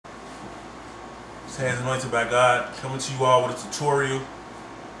Hands anointed by God, coming to you all with a tutorial.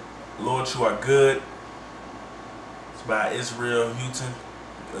 Lord, you are good. It's by Israel Houghton.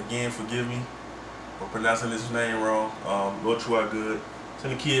 Again, forgive me for pronouncing his name wrong. Lord, you are good. It's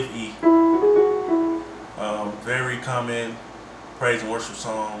in the key of E. Very common praise and worship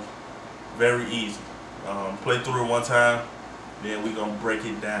song. Very easy. Play through it one time, then we're going to break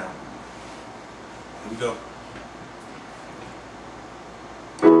it down. Here we go.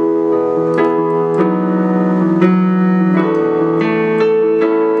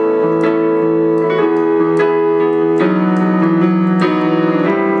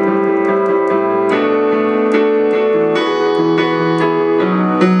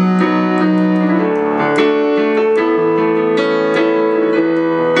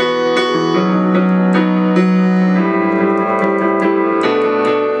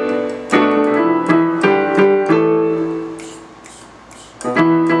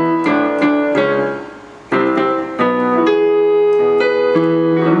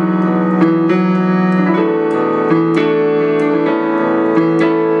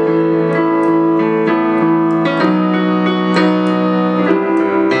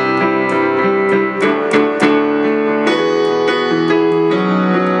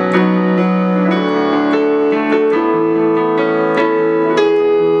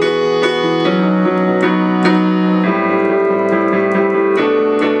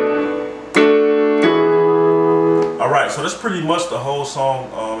 So that's pretty much the whole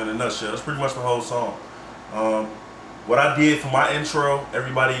song in a nutshell. That's pretty much the whole song. What I did for my intro,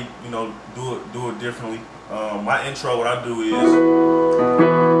 everybody, do it differently. My intro, what I do is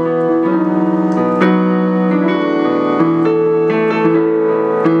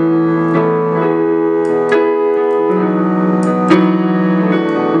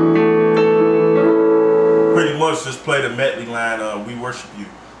pretty much just play the medley line, "We Worship You."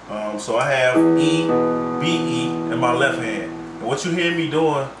 So I have E, B, E in my left hand. And what you hear me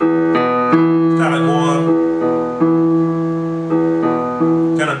doing, kind of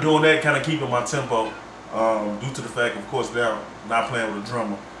doing that, kind of keeping my tempo, due to the fact, of course, that I'm not playing with a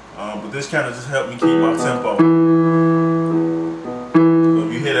drummer. But this kind of just helped me keep my tempo. So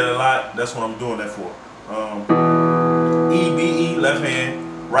if you hear that a lot, that's what I'm doing that for. E, B, E, left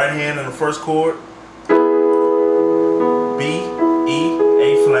hand, right hand in the first chord, B, E,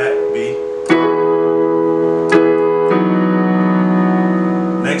 A flat, B.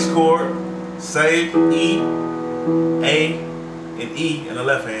 Next chord, same E, A, and E in the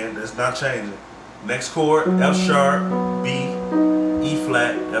left hand. That's not changing. Next chord, F sharp, B, E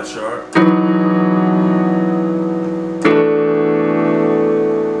flat, F sharp.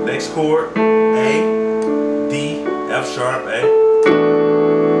 Next chord, A, D, F sharp, A.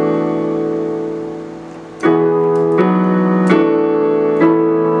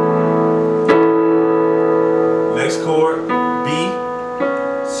 Next chord, B,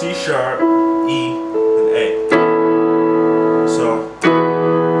 C sharp, E, and A. So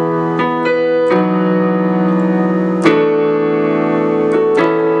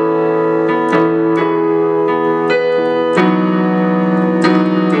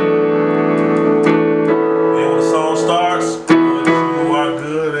then when the song starts, you are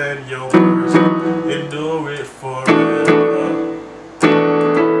good at your words, endure it forever.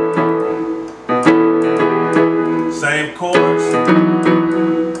 Same chords.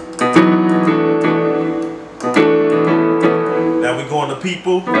 Now we going to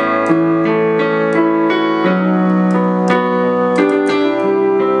people.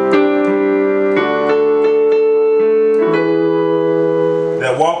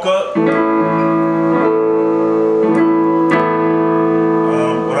 That walk up.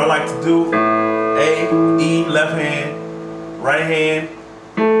 What I like to do, A, E, left hand, right hand,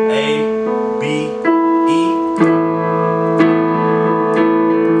 A, B, E.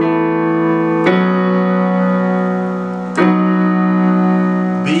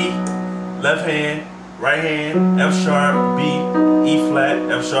 Left hand, right hand, F sharp, B, E flat,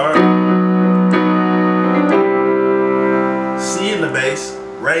 F sharp. C in the bass,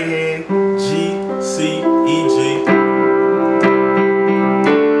 right hand, G, C, E, G.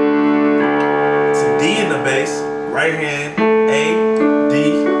 To D in the bass, right hand, A, D,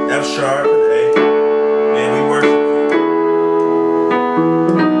 F sharp, and A. And we worship you.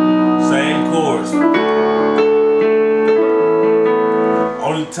 Same chords.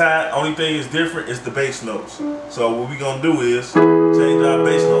 Only thing is different is the bass notes. So what we're gonna do is change our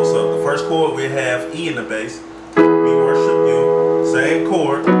bass notes up. The first chord we have E in the bass. We worship you. Same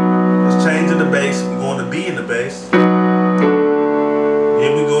chord. Let's change in the bass. We're going to B in the bass.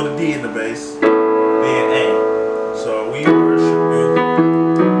 Then we go to D in the bass. Then A. So we worship you.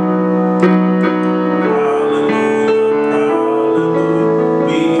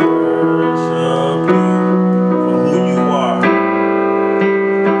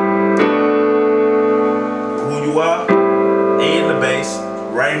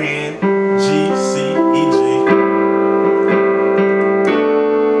 right hand, G, C, E, G.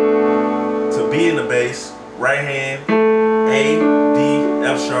 To B in the bass, right hand, A, D,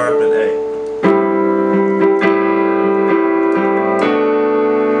 F sharp, and A.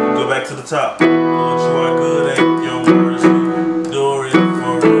 Go back to the top. Lord, you are good at your words. Do it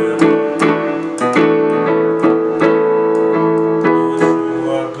forever. Lord, you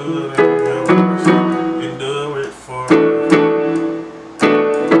are good at your words. You do it forever.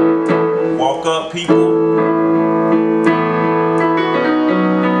 Walk up, people.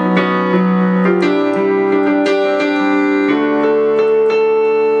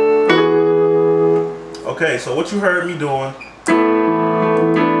 Okay, so what you heard me doing,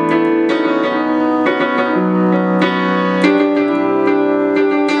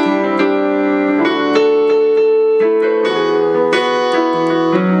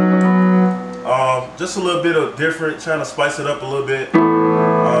 just a little bit of different, trying to spice it up a little bit. A,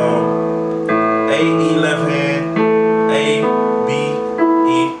 E left hand, A, B,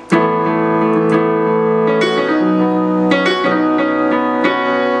 E.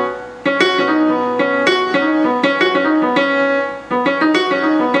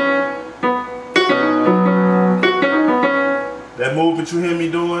 That movement you hear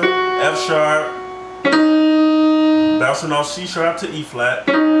me doing, F sharp, bouncing off C sharp to E flat,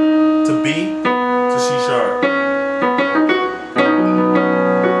 to B, to C sharp.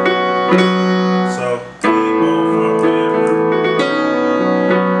 So, keep on from there.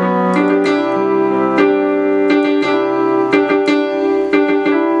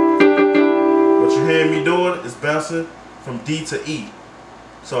 What you hear me doing is bouncing from D to E.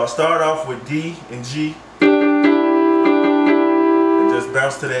 So I start off with D and G, and just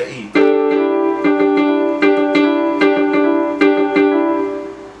bounce to that E.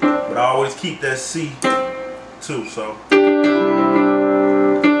 But I always keep that C too, so.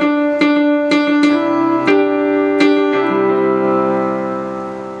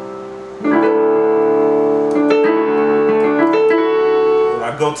 When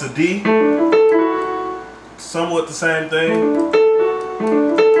I go to D, somewhat the same thing.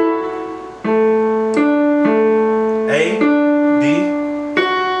 A, D,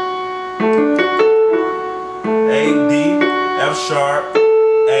 F sharp, A,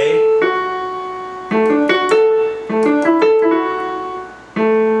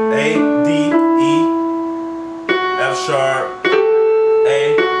 D, E, F sharp, A,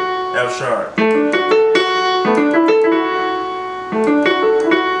 F sharp.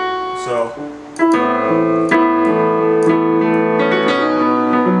 So,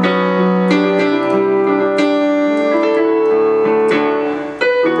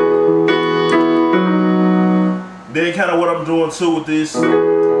 then kind of what I'm doing too with this, kind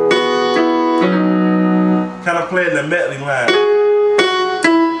of playing the medley line,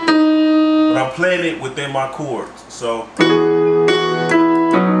 but I'm playing it within my chords. So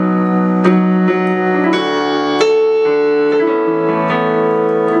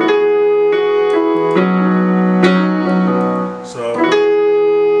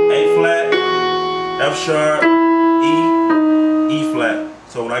A flat, F sharp, E, E flat.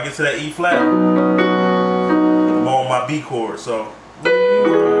 So when I get to that E flat, I'm on my B chord. So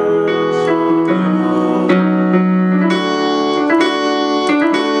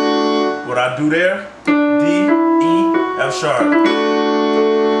what I do there, D, E, F sharp.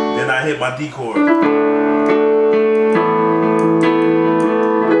 Then I hit my D chord.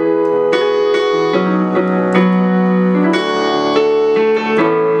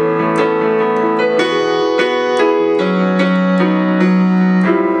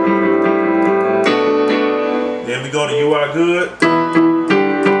 Then we go to You Are Good.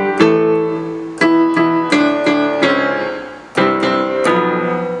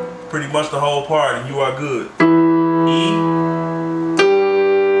 Pretty much the whole part, and You Are Good. E,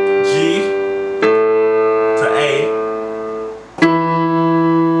 G to A,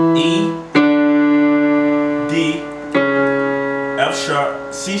 E, D, F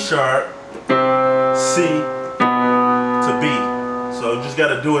sharp, C sharp, C to B. So you just got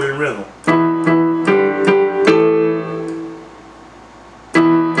to do it in rhythm.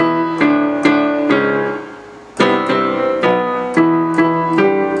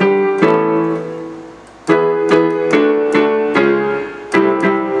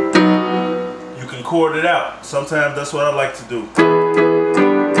 Chord it out. Sometimes that's what I like to do.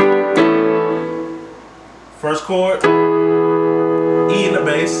 First chord, E in the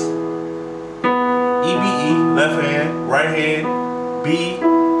bass, E, B, E, left hand, right hand, B, E,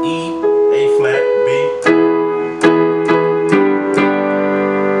 A flat, B.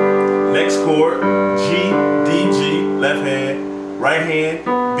 Next chord, G, D, G, left hand, right hand,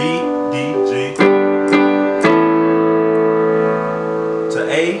 B, D, G. To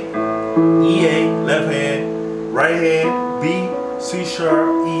A, E, A, left hand, right hand, B, C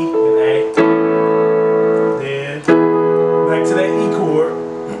sharp, E, and A. Then back to that E chord.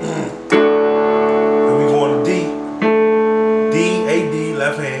 And we go on to D. D, A, D,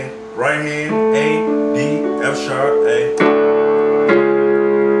 left hand, right hand, A, D, F sharp, A.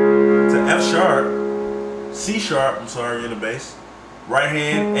 To F sharp, C sharp, I'm sorry, in the bass. Right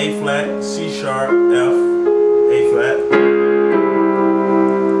hand, A flat, C sharp, F, A flat.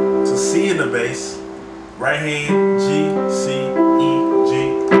 To C in the bass, right hand, G, C, E, G.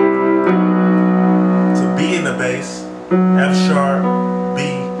 To B in the bass, F sharp, B,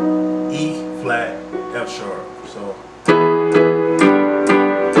 E flat, F sharp. So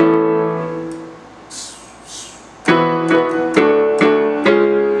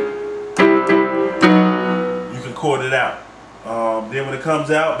you can chord it out. Then when it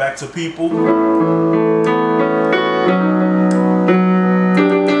comes out, back to people. We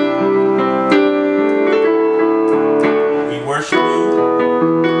worship you.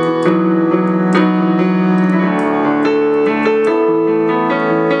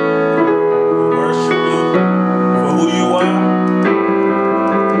 We worship you for who you are.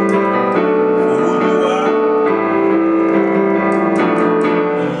 For who you are.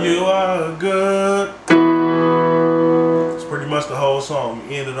 And you are good. Pretty much the whole song.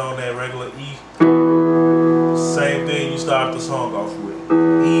 You ended on that regular E. Same thing you start the song off with.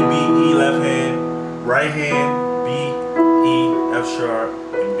 E, B, E, left hand, right hand, B, E, F sharp,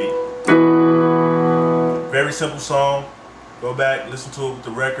 and B. Very simple song. Go back, listen to it with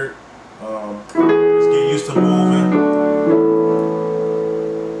the record. Let's get used to moving.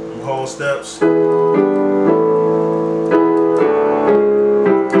 Them whole steps.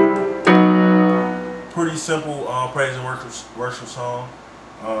 Pretty simple praise and worship song.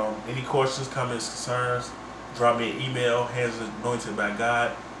 Any questions, comments, concerns, drop me an email,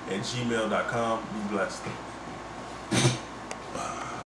 handsanointedbygod@gmail.com. Be blessed.